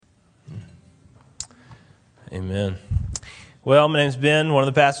Amen. Well, my name's Ben, one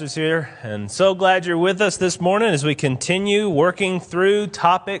of the pastors here, and so glad you're with us this morning as we continue working through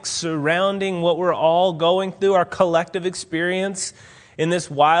topics surrounding what we're all going through, our collective experience in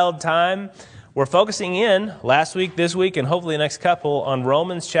this wild time. We're focusing in last week, this week, and hopefully the next couple on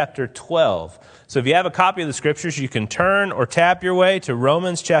Romans chapter 12. So if you have a copy of the scriptures, you can turn or tap your way to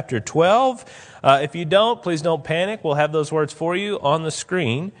Romans chapter 12. If you don't, please don't panic. We'll have those words for you on the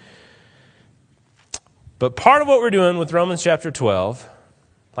screen. But part of what we're doing with Romans chapter 12,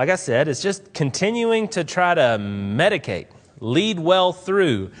 like I said, is just continuing to try to medicate, lead well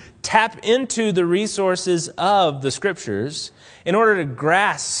through, tap into the resources of the scriptures in order to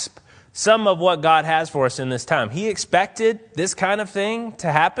grasp some of what God has for us in this time. He expected this kind of thing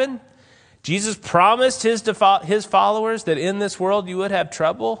to happen. Jesus promised his followers that in this world you would have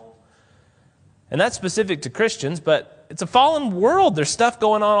trouble. And that's specific to Christians, but it's a fallen world. There's stuff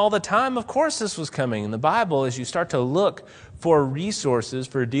going on all the time. Of course this was coming. In the Bible, as you start to look for resources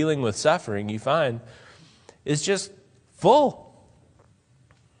for dealing with suffering, you find it's just full.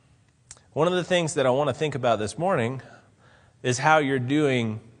 One of the things that I want to think about this morning is how you're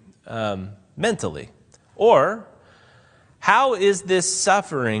doing mentally. Or how is this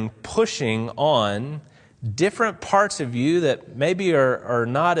suffering pushing on different parts of you that maybe are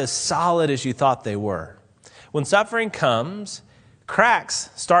not as solid as you thought they were? When suffering comes, cracks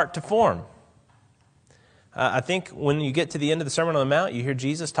start to form. I think when you get to the end of the Sermon on the Mount, you hear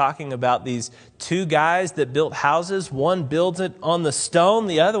Jesus talking about these two guys that built houses. One builds it on the stone,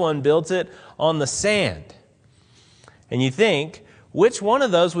 the other one builds it on the sand. And you think, which one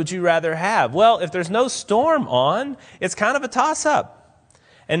of those would you rather have? Well, if there's no storm on, it's kind of a toss-up.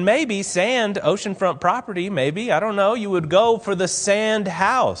 And maybe sand, oceanfront property, maybe, I don't know, you would go for the sand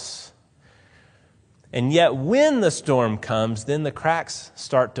house. And yet when the storm comes, then the cracks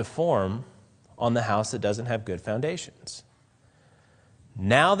start to form on the house that doesn't have good foundations.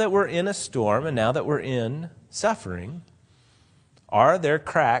 Now that we're in a storm and now that we're in suffering, are there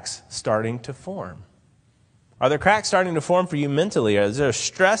cracks starting to form? Are there cracks starting to form for you mentally? Is there a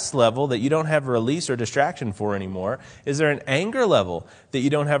stress level that you don't have a release or distraction for anymore? Is there an anger level that you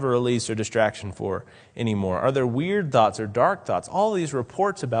don't have a release or distraction for anymore? Are there weird thoughts or dark thoughts? All these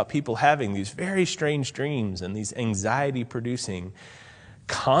reports about people having these very strange dreams and these anxiety-producing,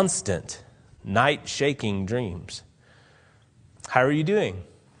 constant, night-shaking dreams. How are you doing?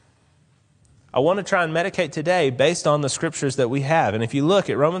 I want to try and medicate today based on the scriptures that we have. And if you look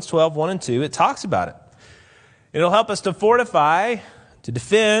at Romans 12, 1 and 2, it talks about it. It'll help us to fortify, to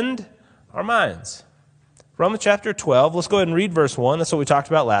defend our minds. Romans chapter 12, let's go ahead and read verse 1. That's what we talked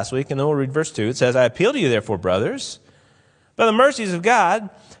about last week. And then we'll read verse 2. It says, I appeal to you, therefore, brothers, by the mercies of God,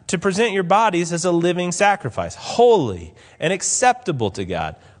 to present your bodies as a living sacrifice, holy and acceptable to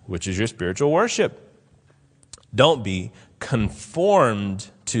God, which is your spiritual worship. Don't be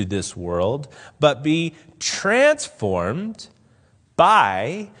conformed to this world, but be transformed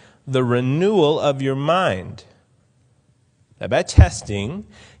by the renewal of your mind. That by testing,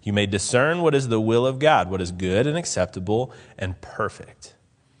 you may discern what is the will of God, what is good and acceptable and perfect.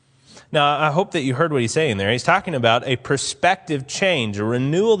 Now, I hope that you heard what he's saying there. He's talking about a perspective change, a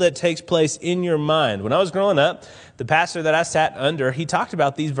renewal that takes place in your mind. When I was growing up, the pastor that I sat under, he talked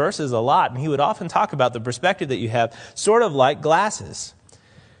about these verses a lot, and he would often talk about the perspective that you have, sort of like glasses.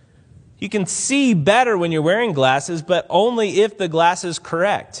 You can see better when you're wearing glasses, but only if the glass is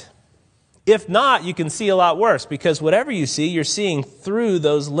correct. If not, you can see a lot worse because whatever you see, you're seeing through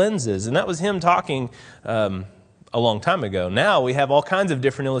those lenses. And that was him talking a long time ago. Now we have all kinds of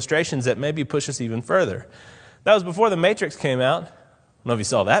different illustrations that maybe push us even further. That was before The Matrix came out. I don't know if you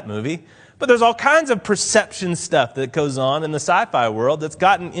saw that movie. But there's all kinds of perception stuff that goes on in the sci-fi world that's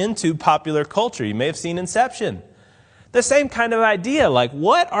gotten into popular culture. You may have seen Inception. The same kind of idea, like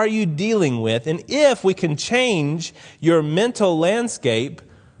what are you dealing with? And if we can change your mental landscape,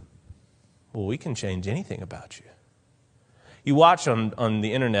 well, we can change anything about you. You watch on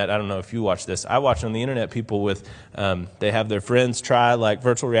the internet, I don't know if you watch this, I watch on the internet people with, they have their friends try like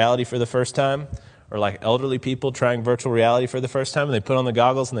virtual reality for the first time, or like elderly people trying virtual reality for the first time, and they put on the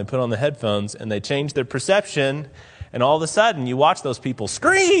goggles and they put on the headphones and they change their perception, and all of a sudden you watch those people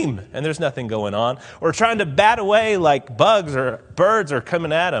scream and there's nothing going on, or trying to bat away like bugs or birds are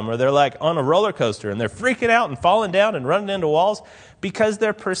coming at them, or they're like on a roller coaster and they're freaking out and falling down and running into walls because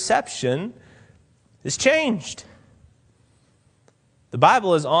their perception is changed. The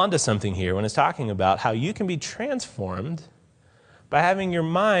Bible is onto something here when it's talking about how you can be transformed by having your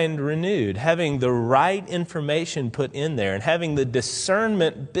mind renewed, having the right information put in there, and having the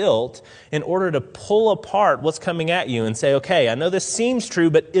discernment built in order to pull apart what's coming at you and say, okay, I know this seems true,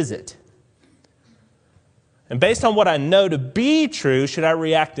 but is it? And based on what I know to be true, should I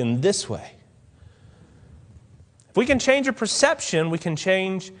react in this way? If we can change a perception, we can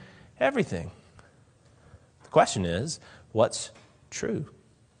change everything. The question is, what's true?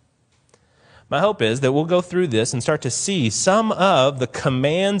 My hope is that we'll go through this and start to see some of the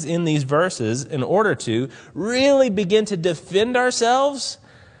commands in these verses in order to really begin to defend ourselves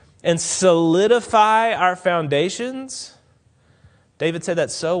and solidify our foundations. David said that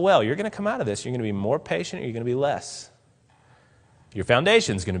so well. You're going to come out of this. You're going to be more patient or you're going to be less. Your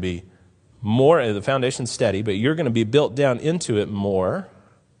foundation's going to be more, the foundation's steady, but you're going to be built down into it more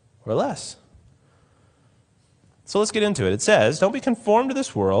or less. So let's get into it. It says, don't be conformed to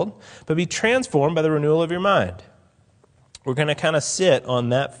this world, but be transformed by the renewal of your mind. We're going to kind of sit on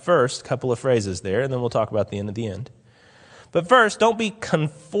that first couple of phrases there, and then we'll talk about the end at the end. But first, don't be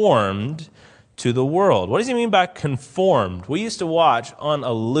conformed to the world. What does he mean by conformed? We used to watch on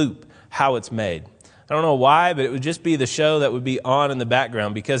a loop How It's Made. I don't know why, but it would just be the show that would be on in the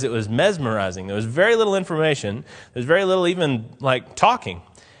background because it was mesmerizing. There was very little information. There's very little even like talking.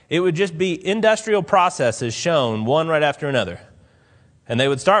 It would just be industrial processes shown one right after another. And they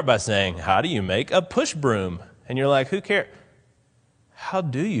would start by saying, how do you make a push broom? And you're like, who cares? How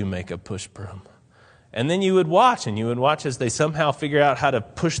do you make a push broom? And then you would watch as they somehow figure out how to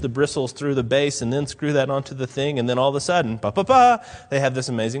push the bristles through the base and then screw that onto the thing. And then all of a sudden, they have this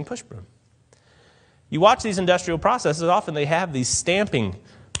amazing push broom. You watch these industrial processes, often they have these stamping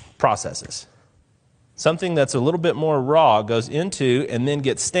processes. Something that's a little bit more raw goes into and then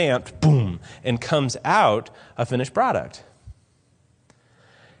gets stamped, boom, and comes out a finished product.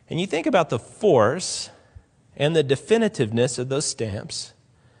 And you think about the force and the definitiveness of those stamps,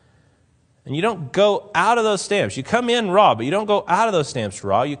 and you don't go out of those stamps. You come in raw, but you don't go out of those stamps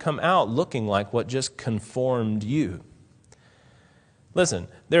raw. You come out looking like what just conformed you. Listen,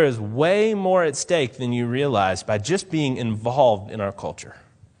 there is way more at stake than you realize by just being involved in our culture.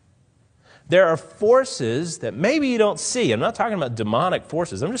 There are forces that maybe you don't see. I'm not talking about demonic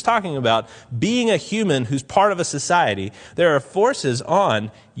forces. I'm just talking about being a human who's part of a society. There are forces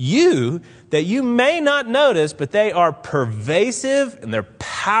on you that you may not notice, but they are pervasive and they're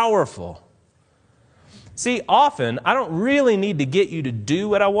powerful. See, often I don't really need to get you to do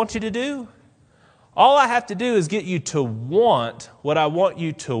what I want you to do. All I have to do is get you to want what I want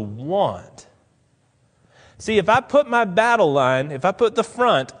you to want. See, if I put my battle line, if I put the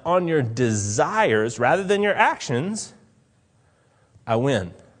front on your desires rather than your actions, I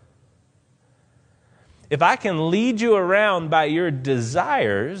win. If I can lead you around by your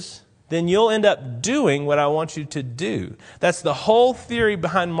desires, then you'll end up doing what I want you to do. That's the whole theory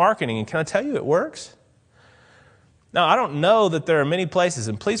behind marketing. And can I tell you it works? Now, I don't know that there are many places,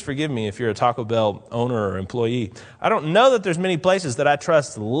 and please forgive me if you're a Taco Bell owner or employee. I don't know that there's many places that I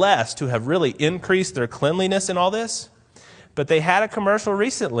trust less to have really increased their cleanliness in all this. But they had a commercial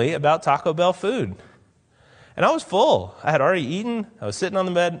recently about Taco Bell food. And I was full. I had already eaten. I was sitting on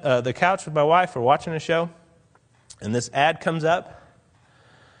the couch with my wife. We're watching a show. And this ad comes up.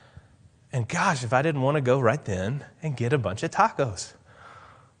 And gosh, if I didn't want to go right then and get a bunch of tacos.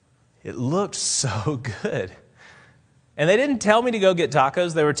 It looked so good. And they didn't tell me to go get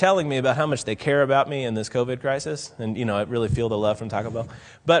tacos. They were telling me about how much they care about me in this COVID crisis. And, I really feel the love from Taco Bell.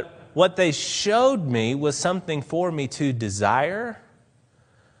 But what they showed me was something for me to desire.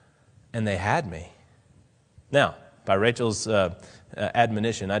 And they had me. Now, by Rachel's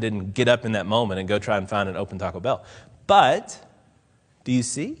admonition, I didn't get up in that moment and go try and find an open Taco Bell. But, do you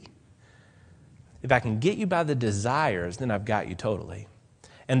see? If I can get you by the desires, then I've got you totally.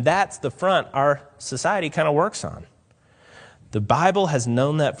 And that's the front our society kind of works on. The Bible has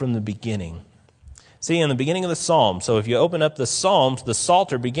known that from the beginning. See, in the beginning of the Psalms, so if you open up the Psalms, the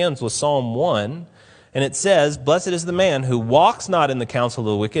Psalter begins with Psalm 1, and it says, "Blessed is the man who walks not in the counsel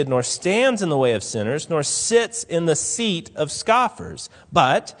of the wicked, nor stands in the way of sinners, nor sits in the seat of scoffers,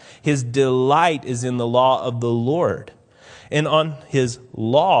 but his delight is in the law of the Lord. And on his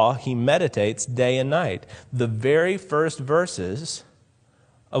law he meditates day and night." The very first verses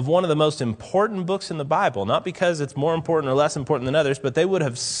of one of the most important books in the Bible, not because it's more important or less important than others, but they would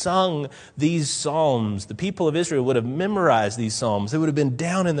have sung these psalms. The people of Israel would have memorized these psalms. They would have been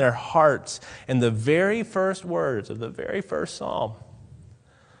down in their hearts. And the very first words of the very first psalm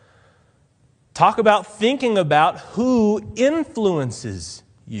talk about thinking about who influences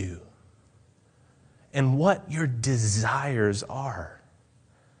you and what your desires are.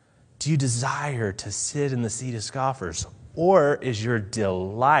 Do you desire to sit in the seat of scoffers? Or is your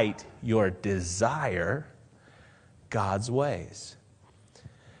delight, your desire, God's ways?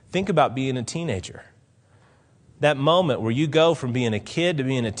 Think about being a teenager. that moment where you go from being a kid to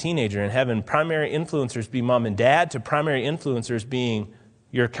being a teenager and having primary influencers be mom and dad to primary influencers being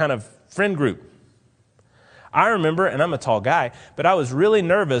your kind of friend group. I remember, and I'm a tall guy, but I was really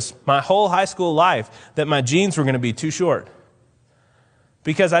nervous my whole high school life that my jeans were going to be too short,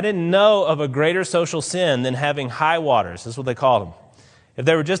 because I didn't know of a greater social sin than having high waters. That's what they called them. If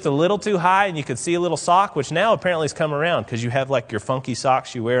they were just a little too high and you could see a little sock, which now apparently has come around because you have like your funky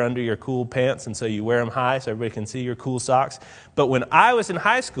socks you wear under your cool pants, and so you wear them high so everybody can see your cool socks. But when I was in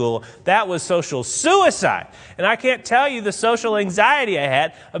high school, that was social suicide. And I can't tell you the social anxiety I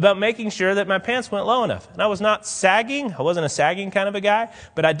had about making sure that my pants went low enough. And I was not sagging. I wasn't a sagging kind of a guy,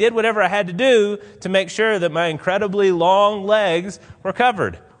 but I did whatever I had to do to make sure that my incredibly long legs were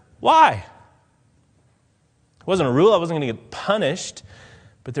covered. Why? It wasn't a rule. I wasn't going to get punished.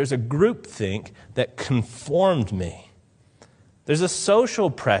 But there's a groupthink that conformed me. There's a social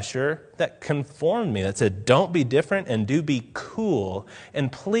pressure that conformed me, that said, don't be different and do be cool.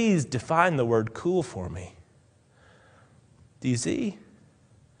 And please define the word cool for me. Do you see?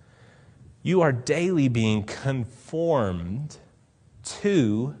 You are daily being conformed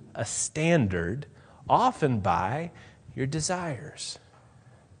to a standard, often by your desires,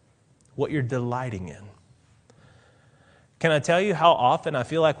 what you're delighting in. Can I tell you how often I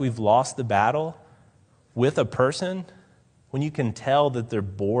feel like we've lost the battle with a person when you can tell that they're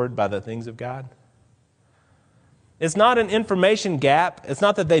bored by the things of God? It's not an information gap. It's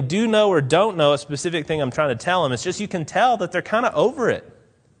not that they do know or don't know a specific thing I'm trying to tell them. It's just you can tell that they're kind of over it.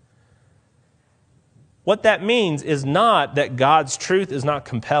 What that means is not that God's truth is not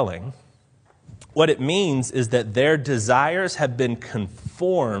compelling. What it means is that their desires have been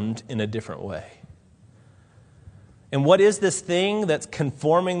conformed in a different way. And what is this thing that's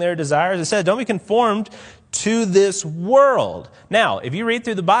conforming their desires? It says, don't be conformed to this world. Now, if you read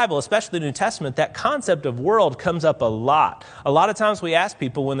through the Bible, especially the New Testament, that concept of world comes up a lot. A lot of times we ask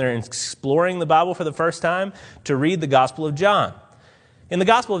people when they're exploring the Bible for the first time to read the Gospel of John. In the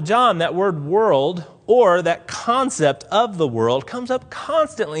Gospel of John, that word world, or that concept of the world, comes up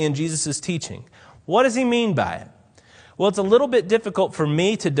constantly in Jesus' teaching. What does he mean by it? Well, it's a little bit difficult for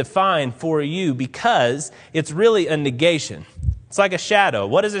me to define for you because it's really a negation. It's like a shadow.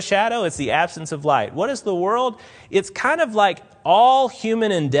 What is a shadow? It's the absence of light. What is the world? It's kind of like all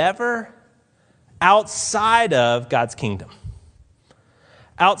human endeavor outside of God's kingdom,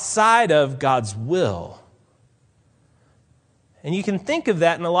 outside of God's will. And you can think of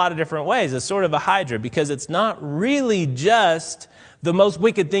that in a lot of different ways as sort of a hydra, because it's not really just the most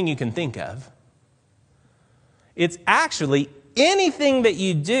wicked thing you can think of. It's actually anything that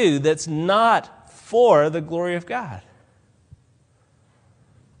you do that's not for the glory of God.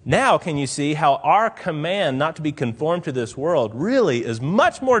 Now can you see how our command not to be conformed to this world really is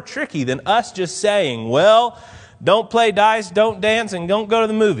much more tricky than us just saying, well, don't play dice, don't dance, and don't go to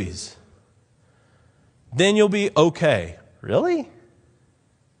the movies. Then you'll be okay. Really?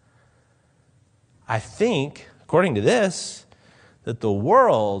 I think, according to this, that the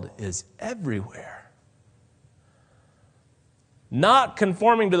world is everywhere. Not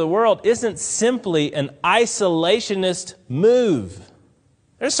conforming to the world isn't simply an isolationist move.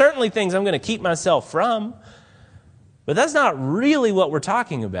 There's certainly things I'm going to keep myself from, but that's not really what we're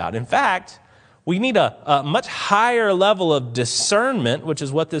talking about. In fact, we need a much higher level of discernment, which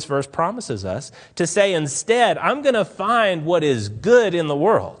is what this verse promises us, to say instead, I'm going to find what is good in the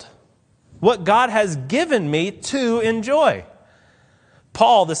world, what God has given me to enjoy.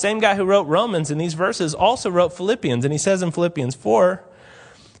 Paul, the same guy who wrote Romans in these verses, also wrote Philippians, and he says in Philippians 4,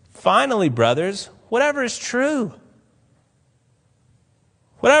 finally, brothers, whatever is true,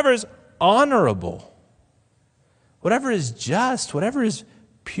 whatever is honorable, whatever is just, whatever is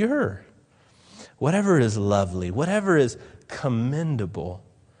pure, whatever is lovely, whatever is commendable,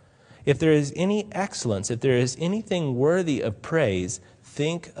 if there is any excellence, if there is anything worthy of praise,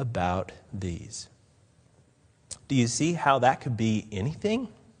 think about these. Do you see how that could be anything?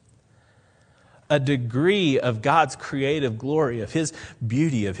 A degree of God's creative glory, of His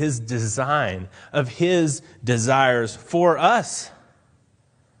beauty, of His design, of His desires for us.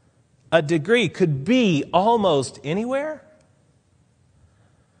 A degree could be almost anywhere.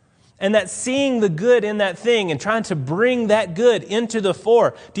 And that seeing the good in that thing and trying to bring that good into the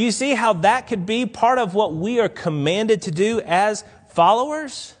fore. Do you see how that could be part of what we are commanded to do as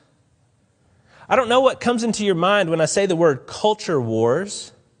followers? I don't know what comes into your mind when I say the word culture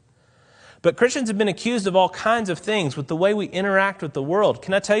wars, but Christians have been accused of all kinds of things with the way we interact with the world.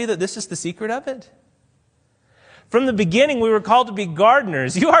 Can I tell you that this is the secret of it? From the beginning, we were called to be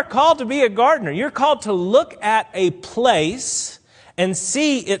gardeners. You are called to be a gardener. You're called to look at a place and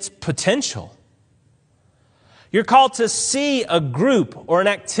see its potential. You're called to see a group or an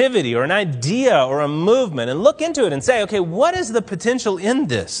activity or an idea or a movement and look into it and say, okay, what is the potential in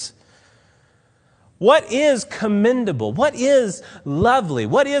this? What is commendable? What is lovely?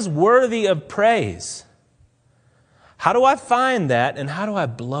 What is worthy of praise? How do I find that, and how do I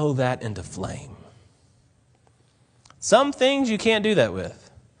blow that into flame? Some things you can't do that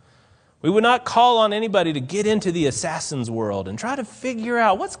with. We would not call on anybody to get into the assassin's world and try to figure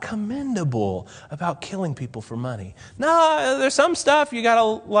out what's commendable about killing people for money. No, there's some stuff you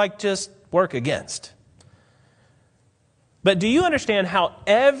got to just work against. But do you understand how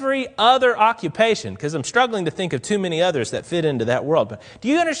every other occupation, because I'm struggling to think of too many others that fit into that world, but do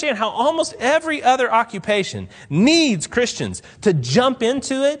you understand how almost every other occupation needs Christians to jump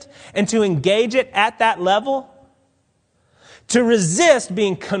into it and to engage it at that level? To resist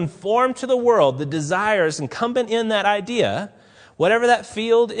being conformed to the world, the desires incumbent in that idea, whatever that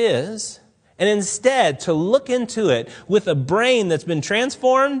field is, and instead to look into it with a brain that's been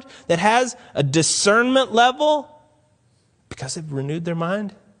transformed, that has a discernment level because they've renewed their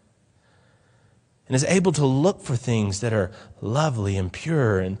mind, and is able to look for things that are lovely and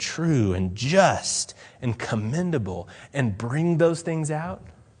pure and true and just and commendable and bring those things out.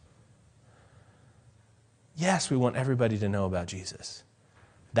 Yes, we want everybody to know about Jesus.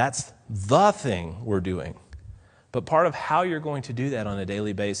 That's the thing we're doing. But part of how you're going to do that on a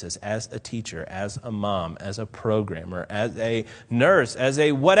daily basis, as a teacher, as a mom, as a programmer, as a nurse, as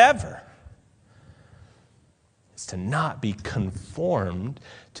a whatever, is to not be conformed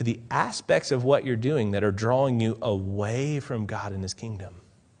to the aspects of what you're doing that are drawing you away from God and His kingdom.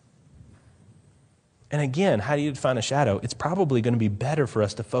 And again, how do you define a shadow? It's probably going to be better for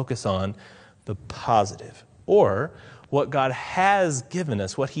us to focus on the positive, or what God has given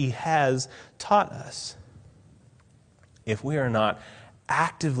us, what He has taught us. If we are not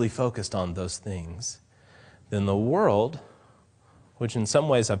actively focused on those things, then the world, which in some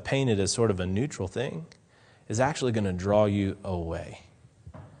ways I've painted as sort of a neutral thing, is actually going to draw you away.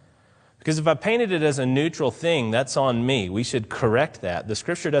 Because if I painted it as a neutral thing, that's on me. We should correct that. The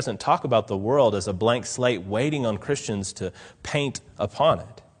Scripture doesn't talk about the world as a blank slate waiting on Christians to paint upon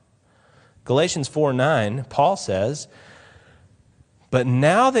it. Galatians 4:9, Paul says, "But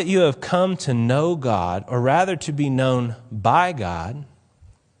now that you have come to know God, or rather to be known by God,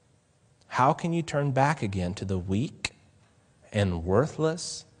 how can you turn back again to the weak and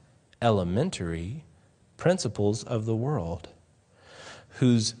worthless, elementary principles of the world,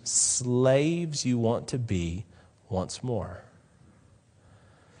 whose slaves you want to be once more?"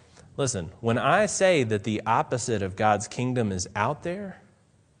 Listen, when I say that the opposite of God's kingdom is out there,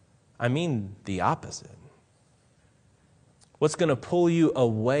 I mean the opposite. What's going to pull you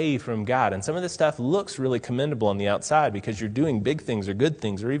away from God? And some of this stuff looks really commendable on the outside because you're doing big things or good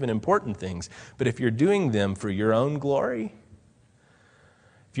things or even important things. But if you're doing them for your own glory,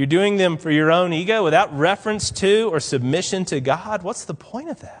 if you're doing them for your own ego without reference to or submission to God, what's the point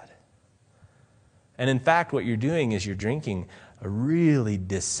of that? And in fact, what you're doing is you're drinking a really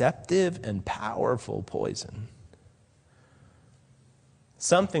deceptive and powerful poison.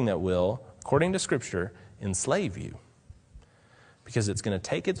 Something that will, according to Scripture, enslave you. Because it's going to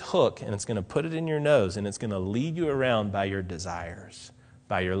take its hook and it's going to put it in your nose and it's going to lead you around by your desires,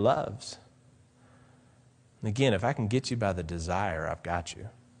 by your loves. And again, if I can get you by the desire, I've got you.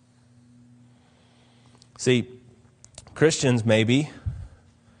 See, Christians maybe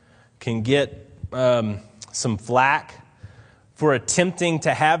can get some flack for attempting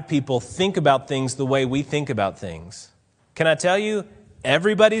to have people think about things the way we think about things. Can I tell you,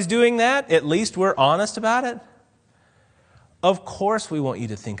 everybody's doing that? At least we're honest about it. Of course we want you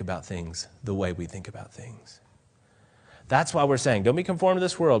to think about things the way we think about things. That's why we're saying, don't be conformed to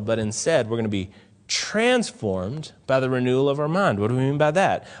this world, but instead we're going to be transformed by the renewal of our mind. What do we mean by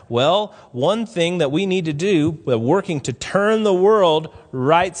that? Well, one thing that we need to do, working to turn the world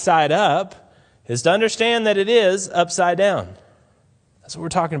right side up, is to understand that it is upside down. That's what we're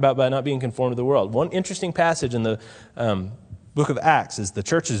talking about by not being conformed to the world. One interesting passage in the book of Acts is the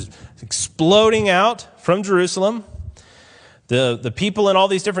church is exploding out from Jerusalem. The people in all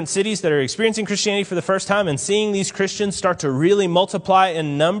these different cities that are experiencing Christianity for the first time and seeing these Christians start to really multiply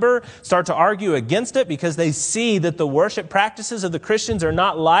in number, start to argue against it because they see that the worship practices of the Christians are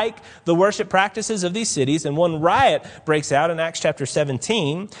not like the worship practices of these cities. And one riot breaks out in Acts chapter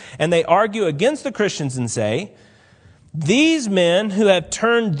 17, and they argue against the Christians and say, "These men who have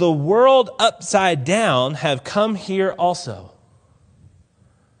turned the world upside down have come here also."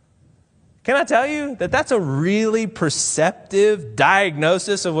 Can I tell you that that's a really perceptive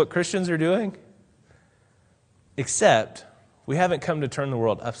diagnosis of what Christians are doing? Except we haven't come to turn the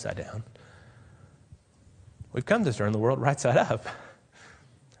world upside down. We've come to turn the world right side up.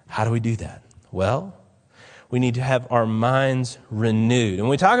 How do we do that? Well, we need to have our minds renewed. And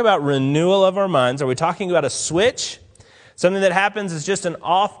when we talk about renewal of our minds, are we talking about a switch? Something that happens is just an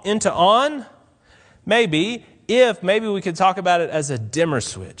off into on? Maybe we could talk about it as a dimmer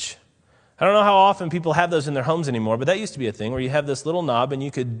switch. I don't know how often people have those in their homes anymore, but that used to be a thing where you have this little knob and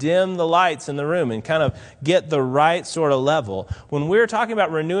you could dim the lights in the room and kind of get the right sort of level. When we're talking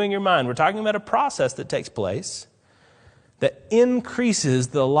about renewing your mind, we're talking about a process that takes place that increases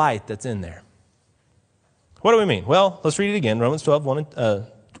the light that's in there. What do we mean? Well, let's read it again. Romans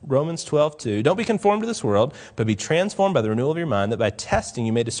 12:2. Don't be conformed to this world, but be transformed by the renewal of your mind, that by testing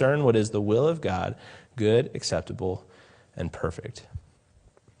you may discern what is the will of God, good, acceptable, and perfect.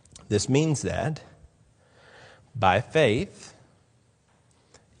 This means that by faith,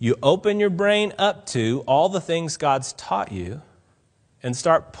 you open your brain up to all the things God's taught you and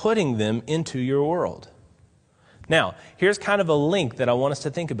start putting them into your world. Now, here's kind of a link that I want us to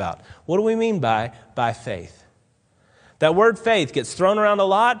think about. What do we mean by faith? That word faith gets thrown around a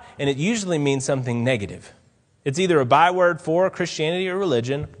lot, and it usually means something negative. It's either a byword for Christianity or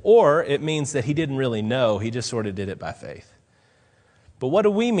religion, or it means that he didn't really know, he just sort of did it by faith. But what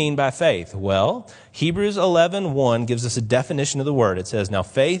do we mean by faith? Well, Hebrews 11:1 gives us a definition of the word. It says, now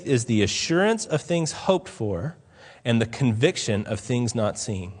faith is the assurance of things hoped for and the conviction of things not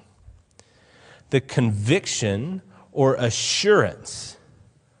seen. The conviction or assurance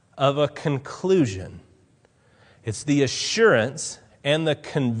of a conclusion. It's the assurance and the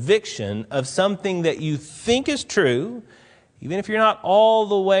conviction of something that you think is true, even if you're not all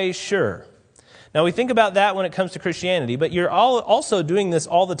the way sure. Now, we think about that when it comes to Christianity, but you're also doing this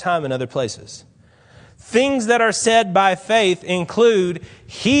all the time in other places. Things that are said by faith include,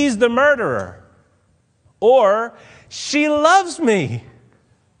 he's the murderer, or she loves me,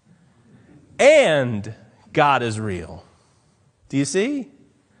 and God is real. Do you see?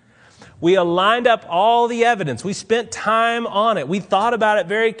 We aligned up all the evidence. We spent time on it. We thought about it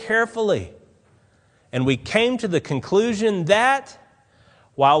very carefully. And we came to the conclusion that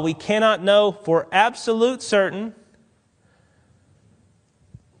while we cannot know for absolute certain,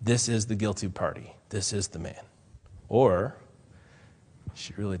 this is the guilty party. This is the man. Or,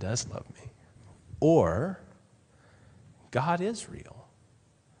 she really does love me. Or, God is real.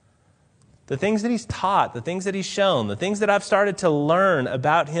 The things that he's taught, the things that he's shown, the things that I've started to learn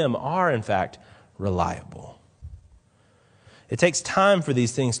about him are, in fact, reliable. It takes time for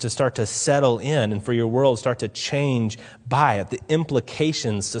these things to start to settle in and for your world to start to change by it. The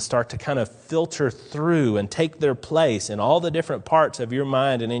implications to start to kind of filter through and take their place in all the different parts of your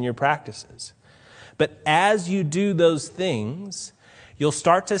mind and in your practices. But as you do those things, you'll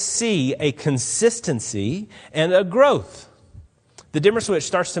start to see a consistency and a growth. The dimmer switch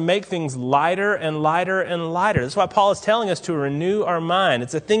starts to make things lighter and lighter and lighter. That's why Paul is telling us to renew our mind.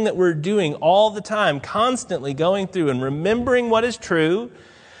 It's a thing that we're doing all the time, constantly going through and remembering what is true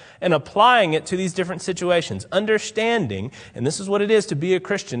and applying it to these different situations. Understanding, and this is what it is to be a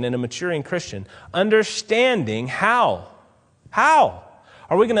Christian and a maturing Christian, understanding how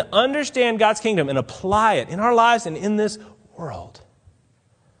are we going to understand God's kingdom and apply it in our lives and in this world?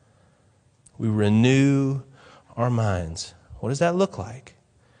 We renew our minds. What does that look like?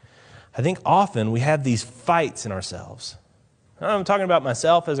 I think often we have these fights in ourselves. I'm talking about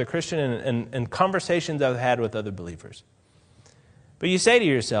myself as a Christian and conversations I've had with other believers. But you say to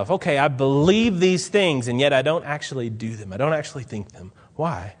yourself, okay, I believe these things, and yet I don't actually do them. I don't actually think them.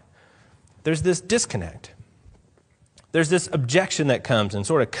 Why? There's this disconnect. There's this objection that comes and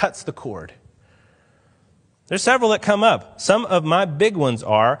sort of cuts the cord. There's several that come up. Some of my big ones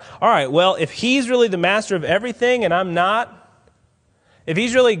are, all right, well, if he's really the master of everything and I'm not, if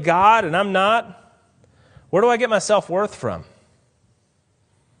he's really God and I'm not, where do I get my self-worth from?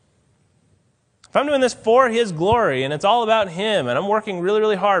 If I'm doing this for his glory and it's all about him and I'm working really,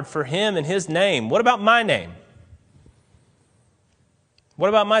 really hard for him and his name, what about my name? What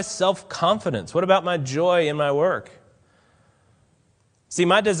about my self-confidence? What about my joy in my work? See,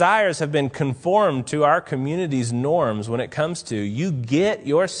 my desires have been conformed to our community's norms when it comes to you get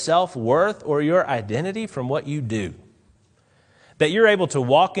your self-worth or your identity from what you do. That you're able to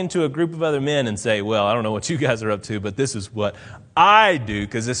walk into a group of other men and say, well, I don't know what you guys are up to, but this is what I do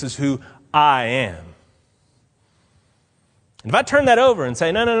because this is who I am. And if I turn that over and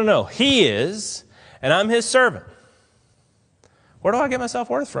say, no, he is, and I'm his servant, where do I get my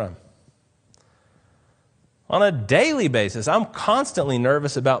self-worth from? On a daily basis, I'm constantly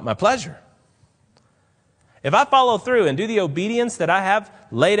nervous about my pleasure. If I follow through and do the obedience that I have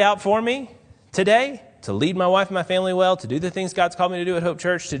laid out for me today, to lead my wife and my family well, to do the things God's called me to do at Hope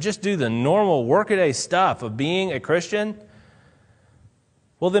Church, to just do the normal workaday stuff of being a Christian,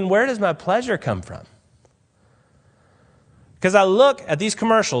 well, then where does my pleasure come from? Because I look at these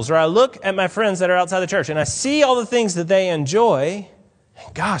commercials, or I look at my friends that are outside the church, and I see all the things that they enjoy,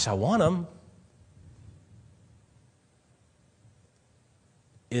 and gosh, I want them.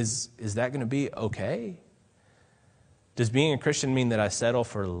 Is that going to be okay? Does being a Christian mean that I settle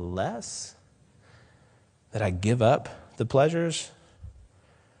for less? That I give up the pleasures?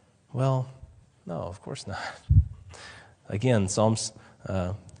 Well, no, of course not. Again, Psalms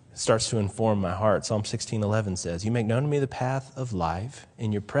starts to inform my heart. Psalm 16:11 says, "You make known to me the path of life.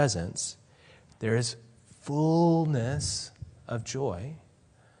 In your presence there is fullness of joy.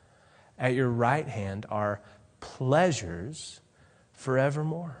 At your right hand are pleasures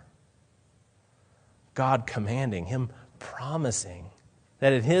forevermore." God commanding, Him promising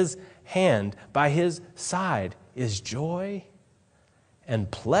that at His hand, by His side, is joy and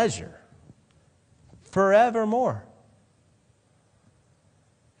pleasure forevermore.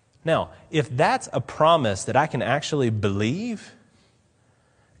 Now, if that's a promise that I can actually believe,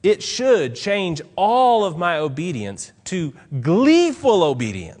 it should change all of my obedience to gleeful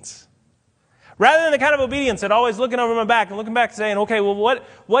obedience. Rather than the kind of obedience that always looking over my back and looking back and saying, okay, well,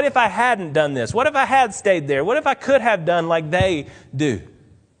 what if I hadn't done this? What if I had stayed there? What if I could have done like they do?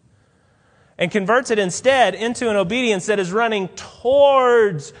 And converts it instead into an obedience that is running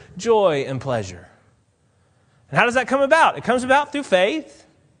towards joy and pleasure. And how does that come about? It comes about through faith,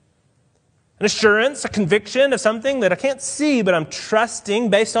 an assurance, a conviction of something that I can't see, but I'm trusting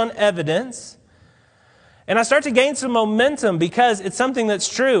based on evidence. And I start to gain some momentum because it's something that's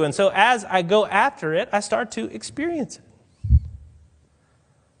true. And so as I go after it, I start to experience it.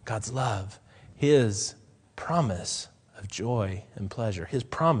 God's love, His promise of joy and pleasure, His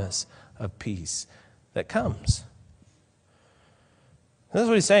promise of peace that comes. That's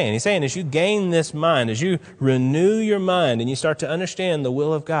what He's saying. He's saying as you gain this mind, as you renew your mind and you start to understand the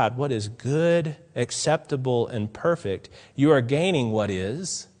will of God, what is good, acceptable, and perfect, you are gaining what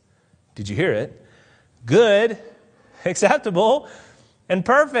is, did you hear it? Good, acceptable, and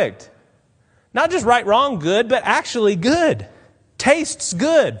perfect. Not just right, wrong, good, but actually good. Tastes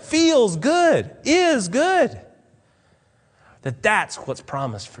good, feels good, is good. That's what's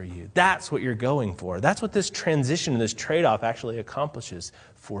promised for you. That's what you're going for. That's what this transition, this trade-off actually accomplishes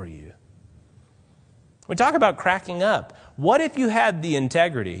for you. We talk about cracking up. What if you had the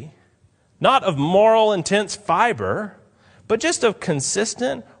integrity, not of moral, intense fiber, but just of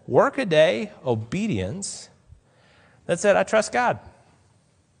consistent, work-a-day obedience that said, I trust God.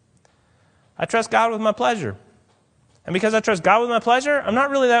 I trust God with my pleasure. And because I trust God with my pleasure, I'm not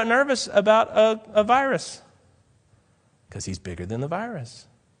really that nervous about a virus. Because He's bigger than the virus.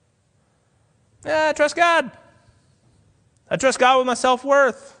 Yeah, I trust God. I trust God with my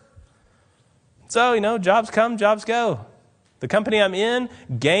self-worth. So, jobs come, jobs go. The company I'm in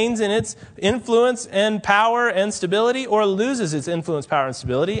gains in its influence and power and stability, or loses its influence, power, and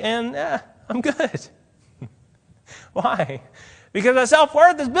stability, and I'm good. Why? Because my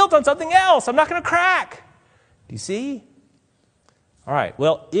self-worth is built on something else. I'm not going to crack. Do you see? All right,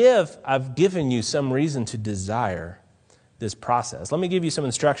 well, if I've given you some reason to desire this process, let me give you some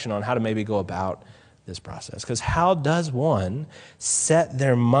instruction on how to maybe go about this process. Because how does one set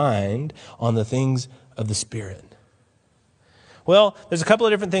their mind on the things of the Spirit? Well, there's a couple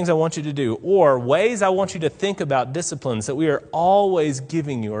of different things I want you to do, or ways I want you to think about disciplines that we are always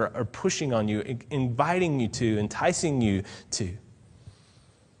giving you or pushing on you, inviting you to, enticing you to.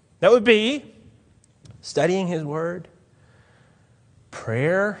 That would be studying His Word,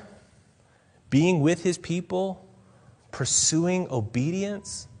 prayer, being with His people, pursuing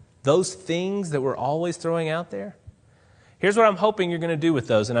obedience, those things that we're always throwing out there. Here's what I'm hoping you're going to do with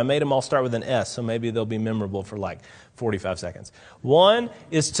those, and I made them all start with an S, so maybe they'll be memorable for like 45 seconds. One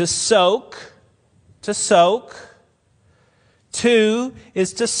is to soak. Two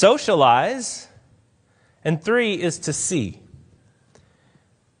is to socialize. And three is to see.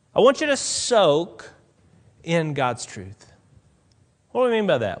 I want you to soak in God's truth. What do we mean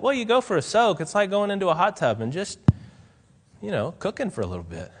by that? Well, you go for a soak. It's like going into a hot tub and just, cooking for a little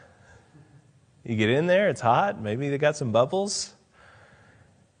bit. You get in there, it's hot, maybe they got some bubbles.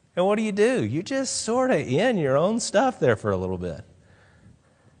 And what do? You just sort of in your own stuff there for a little bit.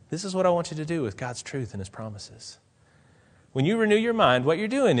 This is what I want you to do with God's truth and His promises. When you renew your mind, what you're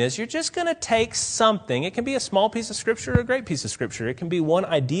doing is you're just going to take something. It can be a small piece of Scripture or a great piece of Scripture. It can be one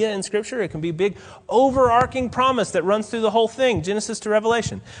idea in Scripture. It can be a big overarching promise that runs through the whole thing, Genesis to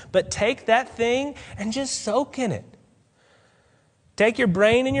Revelation. But take that thing and just soak in it. Take your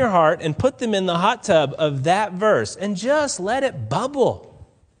brain and your heart and put them in the hot tub of that verse and just let it bubble.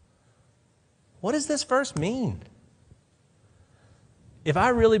 What does this verse mean? If I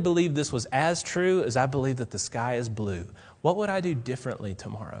really believed this was as true as I believe that the sky is blue, what would I do differently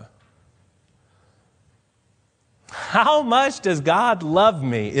tomorrow? How much does God love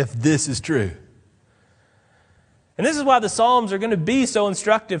me if this is true? And this is why the Psalms are going to be so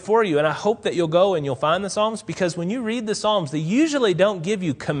instructive for you. And I hope that you'll go and you'll find the Psalms, because when you read the Psalms, they usually don't give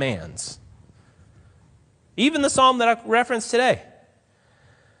you commands. Even the Psalm that I referenced today.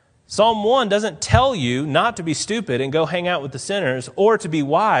 Psalm 1 doesn't tell you not to be stupid and go hang out with the sinners or to be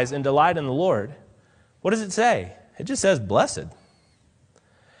wise and delight in the Lord. What does it say? It just says blessed.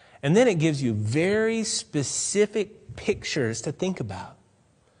 And then it gives you very specific pictures to think about.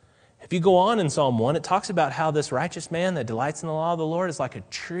 If you go on in Psalm 1, it talks about how this righteous man that delights in the law of the Lord is like a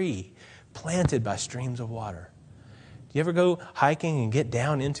tree planted by streams of water. Do you ever go hiking and get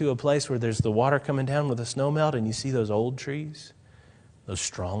down into a place where there's the water coming down with the snow melt and you see those old trees, those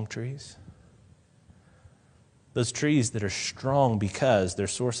strong trees? Those trees that are strong because their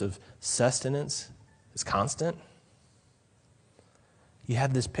source of sustenance is constant. You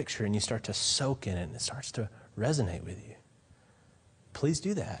have this picture and you start to soak in it and it starts to resonate with you. Please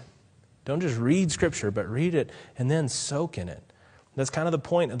do that. Don't just read Scripture, but read it and then soak in it. That's kind of the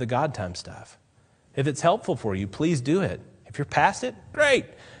point of the God time stuff. If it's helpful for you, please do it. If you're past it, great.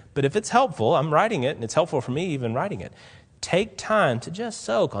 But if it's helpful, I'm writing it, and it's helpful for me even writing it. Take time to just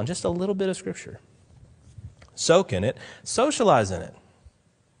soak on just a little bit of Scripture. Soak in it. Socialize in it.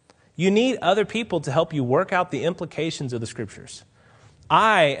 You need other people to help you work out the implications of the Scriptures.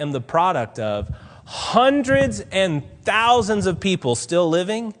 I am the product of hundreds and thousands of people still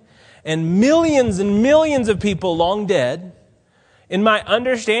living and millions of people long dead in my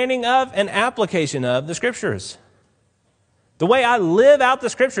understanding of and application of the Scriptures. The way I live out the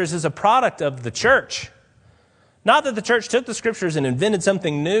Scriptures is a product of the church. Not that the church took the Scriptures and invented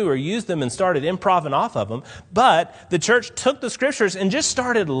something new or used them and started improv off of them, but the church took the Scriptures and just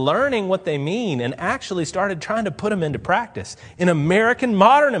started learning what they mean and actually started trying to put them into practice in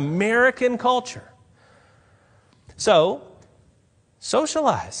modern American culture. So,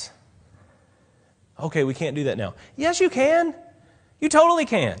 socialize. Okay, we can't do that now. Yes, you can. You totally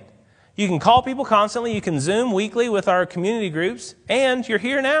can. You can call people constantly. You can Zoom weekly with our community groups, and you're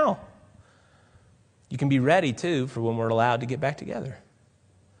here now. You can be ready, too, for when we're allowed to get back together.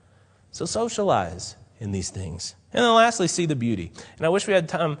 So socialize in these things. And then lastly, see the beauty. And I wish we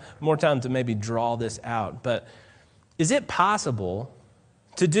had more time to maybe draw this out. But is it possible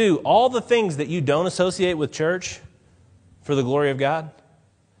to do all the things that you don't associate with church for the glory of God?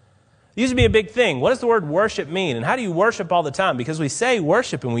 It used to be a big thing. What does the word worship mean? And how do you worship all the time? Because we say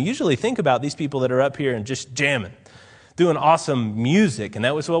worship, and we usually think about these people that are up here and just jamming, doing awesome music, and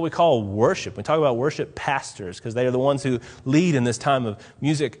that was what we call worship. We talk about worship pastors because they are the ones who lead in this time of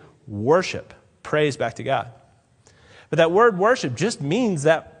music worship, praise back to God. But that word worship just means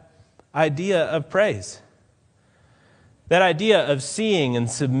that idea of praise, that idea of seeing and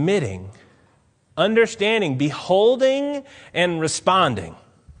submitting, understanding, beholding, and responding.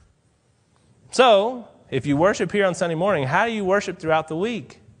 So, if you worship here on Sunday morning, how do you worship throughout the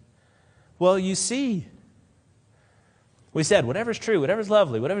week? Well, you see. We said, whatever's true, whatever's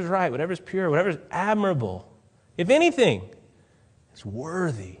lovely, whatever's right, whatever's pure, whatever's admirable, if anything, is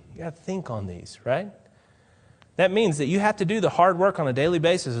worthy. You got to think on these, right? That means that you have to do the hard work on a daily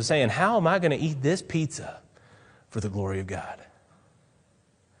basis of saying, how am I going to eat this pizza for the glory of God?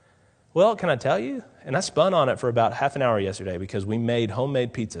 Well, can I tell you? And I spun on it for about half an hour yesterday because we made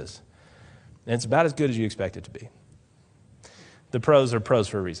homemade pizzas. And it's about as good as you expect it to be. The pros are pros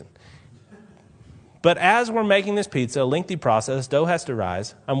for a reason. But as we're making this pizza, a lengthy process, dough has to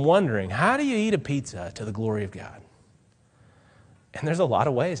rise, I'm wondering, how do you eat a pizza to the glory of God? And there's a lot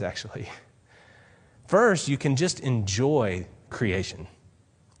of ways, actually. First, you can just enjoy creation.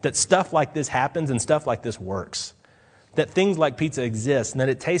 That stuff like this happens and stuff like this works. That things like pizza exist and that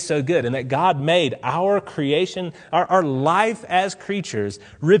it tastes so good and that God made our creation, our life as creatures,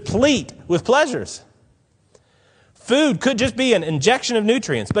 replete with pleasures. Food could just be an injection of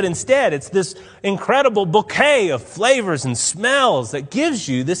nutrients, but instead it's this incredible bouquet of flavors and smells that gives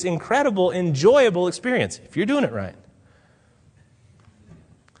you this incredible, enjoyable experience, if you're doing it right.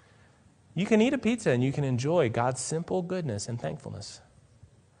 You can eat a pizza and you can enjoy God's simple goodness and thankfulness.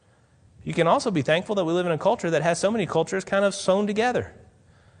 You can also be thankful that we live in a culture that has so many cultures kind of sewn together.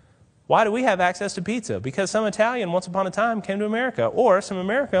 Why do we have access to pizza? Because some Italian once upon a time came to America, or some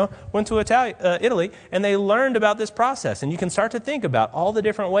America went to Italy, and they learned about this process. And you can start to think about all the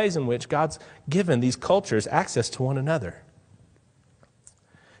different ways in which God's given these cultures access to one another.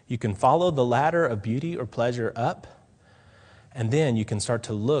 You can follow the ladder of beauty or pleasure up, and then you can start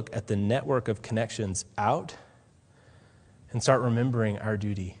to look at the network of connections out and start remembering our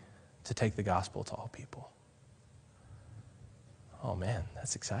duty to take the gospel to all people. Oh man,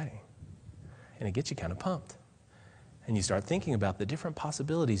 that's exciting. And it gets you kind of pumped. And you start thinking about the different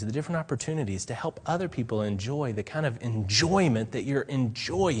possibilities, the different opportunities to help other people enjoy the kind of enjoyment that you're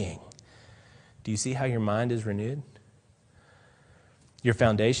enjoying. Do you see how your mind is renewed? Your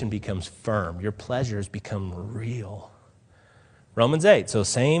foundation becomes firm. Your pleasures become real. Romans 8, so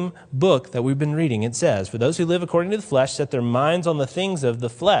same book that we've been reading, it says, "For those who live according to the flesh set their minds on the things of the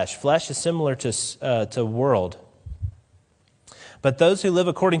flesh." Flesh is similar to world. "But those who live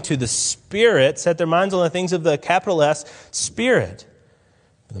according to the Spirit set their minds on the things of the capital S, Spirit.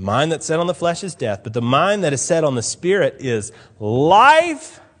 The mind that's set on the flesh is death, but the mind that is set on the Spirit is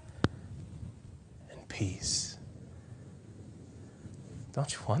life and peace."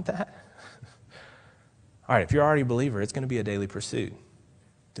 Don't you want that? All right, if you're already a believer, it's going to be a daily pursuit.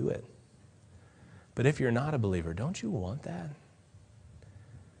 Do it. But if you're not a believer, don't you want that?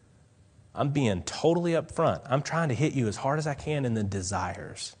 I'm being totally upfront. I'm trying to hit you as hard as I can in the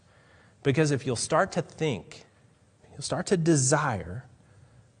desires. Because if you'll start to think, you'll start to desire,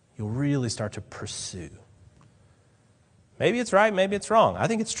 you'll really start to pursue. Maybe it's right, maybe it's wrong. I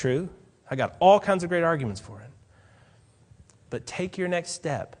think it's true. I got all kinds of great arguments for it. But take your next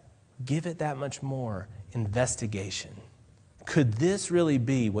step. Give it that much more investigation. Could this really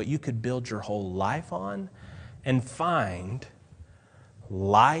be what you could build your whole life on and find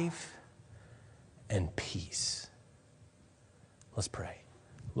life and peace? Let's pray.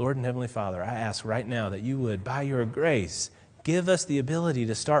 Lord and Heavenly Father, I ask right now that you would, by your grace, give us the ability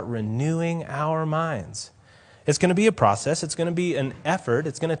to start renewing our minds. It's going to be a process. It's going to be an effort.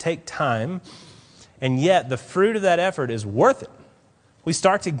 It's going to take time. And yet the fruit of that effort is worth it. We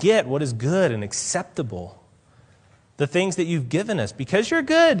start to get what is good and acceptable. The things that you've given us because you're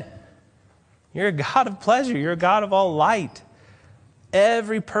good. You're a God of pleasure. You're a God of all light.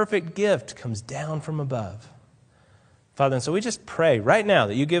 Every perfect gift comes down from above. Father, and so we just pray right now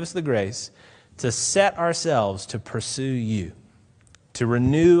that you give us the grace to set ourselves to pursue you, to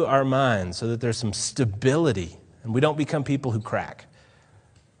renew our minds so that there's some stability and we don't become people who crack.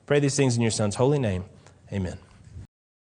 Pray these things in your Son's holy name. Amen.